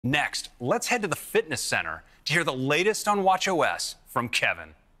Next, let's head to the fitness center to hear the latest on WatchOS from Kevin.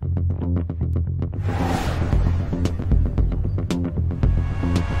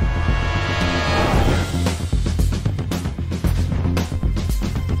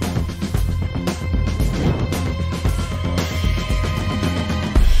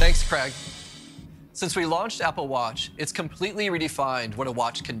 Thanks, Craig. Since we launched Apple Watch, it's completely redefined what a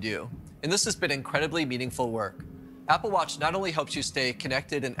watch can do, and this has been incredibly meaningful work. Apple Watch not only helps you stay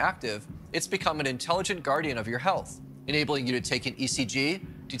connected and active, it's become an intelligent guardian of your health, enabling you to take an ECG,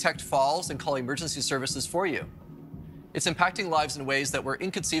 detect falls, and call emergency services for you. It's impacting lives in ways that were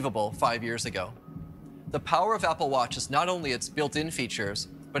inconceivable 5 years ago. The power of Apple Watch is not only its built-in features,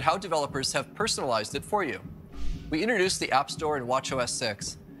 but how developers have personalized it for you. We introduced the App Store in WatchOS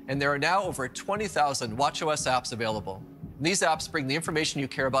 6, and there are now over 20,000 WatchOS apps available. And these apps bring the information you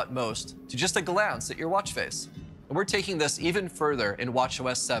care about most to just a glance at your watch face. And we're taking this even further in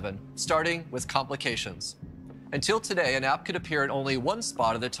WatchOS 7, starting with complications. Until today, an app could appear in only one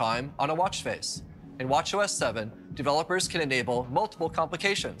spot at a time on a watch face. In WatchOS 7, developers can enable multiple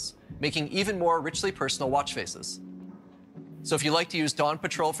complications, making even more richly personal watch faces. So if you like to use Dawn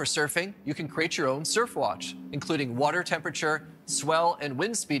Patrol for surfing, you can create your own surf watch, including water temperature, swell, and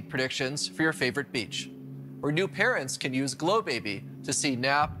wind speed predictions for your favorite beach. Or new parents can use Glow Baby to see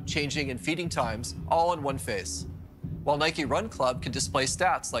nap, changing, and feeding times all in one face. While Nike Run Club can display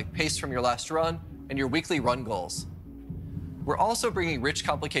stats like pace from your last run and your weekly run goals. We're also bringing rich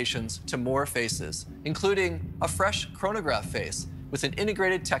complications to more faces, including a fresh chronograph face with an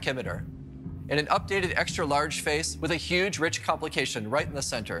integrated tachymeter, and an updated extra-large face with a huge, rich complication right in the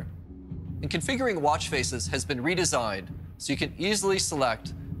center. And configuring watch faces has been redesigned so you can easily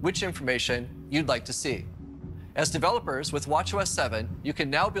select which information you'd like to see. As developers with WatchOS 7, you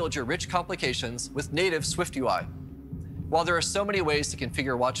can now build your rich complications with native SwiftUI. While there are so many ways to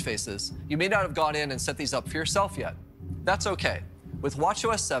configure watch faces, you may not have gone in and set these up for yourself yet. That's okay. With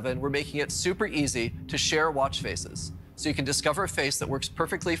WatchOS 7, we're making it super easy to share watch faces, so you can discover a face that works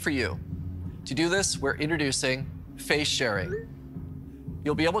perfectly for you. To do this, we're introducing face sharing.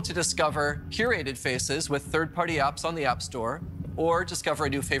 You'll be able to discover curated faces with third-party apps on the App Store, or discover a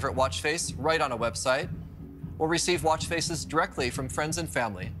new favorite watch face right on a website, or receive watch faces directly from friends and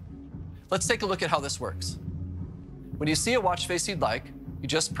family. Let's take a look at how this works. When you see a watch face you'd like, you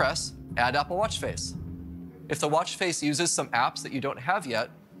just press Add Apple Watch Face. If the watch face uses some apps that you don't have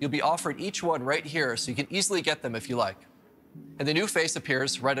yet, you'll be offered each one right here so you can easily get them if you like. And the new face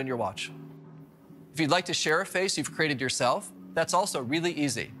appears right on your watch. If you'd like to share a face you've created yourself, that's also really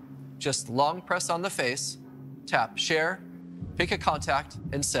easy. Just long press on the face, tap Share, pick a contact,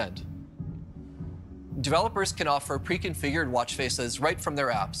 and send. Developers can offer pre-configured watch faces right from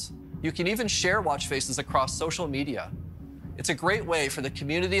their apps. You can even share watch faces across social media. It's a great way for the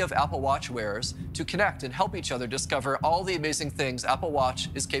community of Apple Watch wearers to connect and help each other discover all the amazing things Apple Watch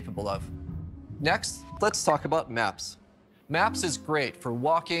is capable of. Next, let's talk about Maps. Maps is great for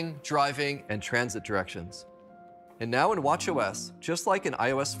walking, driving, and transit directions. And now in WatchOS, just like in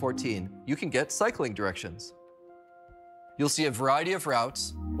iOS 14, you can get cycling directions. You'll see a variety of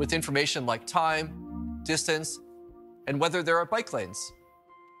routes with information like time, distance, and whether there are bike lanes.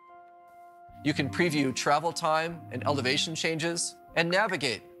 You can preview travel time and elevation changes, and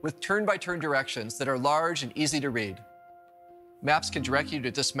navigate with turn-by-turn directions that are large and easy to read. Maps can direct you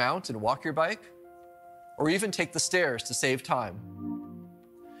to dismount and walk your bike, or even take the stairs to save time.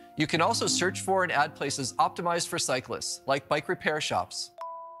 You can also search for and add places optimized for cyclists, like bike repair shops.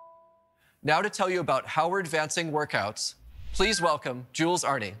 Now to tell you about how we're advancing workouts, please welcome Jules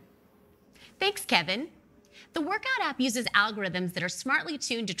Arney. Thanks, Kevin. The workout app uses algorithms that are smartly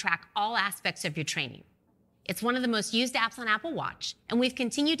tuned to track all aspects of your training. It's one of the most used apps on Apple Watch, and we've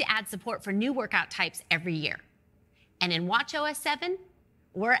continued to add support for new workout types every year. And in WatchOS 7,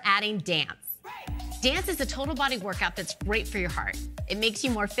 we're adding dance. Dance is a total body workout that's great for your heart. It makes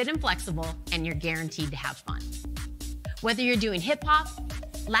you more fit and flexible, and you're guaranteed to have fun. Whether you're doing hip hop,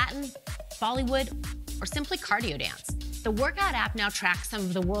 Latin, Bollywood, or simply cardio dance, the workout app now tracks some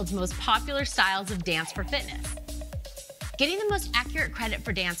of the world's most popular styles of dance for fitness. Getting the most accurate credit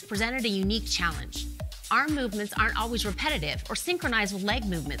for dance presented a unique challenge. Arm movements aren't always repetitive or synchronized with leg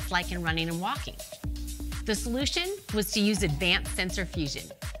movements like in running and walking. The solution was to use advanced sensor fusion.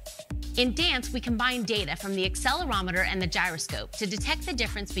 In dance, we combine data from the accelerometer and the gyroscope to detect the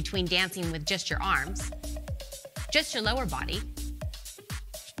difference between dancing with just your arms, just your lower body,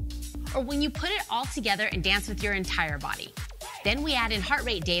 or when you put it all together and dance with your entire body. Then we add in heart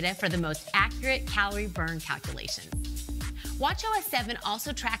rate data for the most accurate calorie burn calculations. WatchOS 7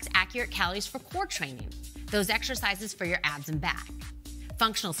 also tracks accurate calories for core training, those exercises for your abs and back.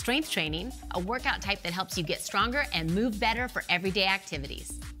 functional strength training, a workout type that helps you get stronger and move better for everyday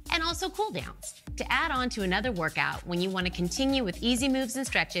activities. And also cool downs, to add on to another workout when you want to continue with easy moves and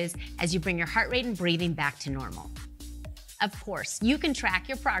stretches as you bring your heart rate and breathing back to normal. Of course, you can track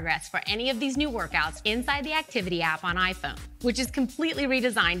your progress for any of these new workouts inside the Activity app on iPhone, which is completely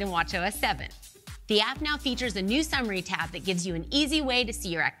redesigned in WatchOS 7. The app now features a new summary tab that gives you an easy way to see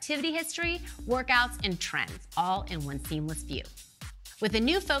your activity history, workouts, and trends, all in one seamless view. With a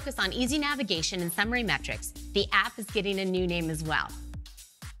new focus on easy navigation and summary metrics, the app is getting a new name as well: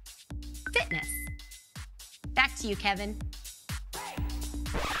 Fitness. Back to you, Kevin.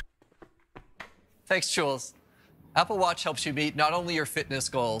 Thanks, Jules. Apple Watch helps you meet not only your fitness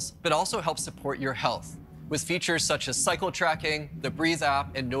goals, but also helps support your health with features such as cycle tracking, the Breathe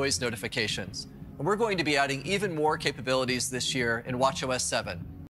app, and noise notifications. And we're going to be adding even more capabilities this year in WatchOS 7.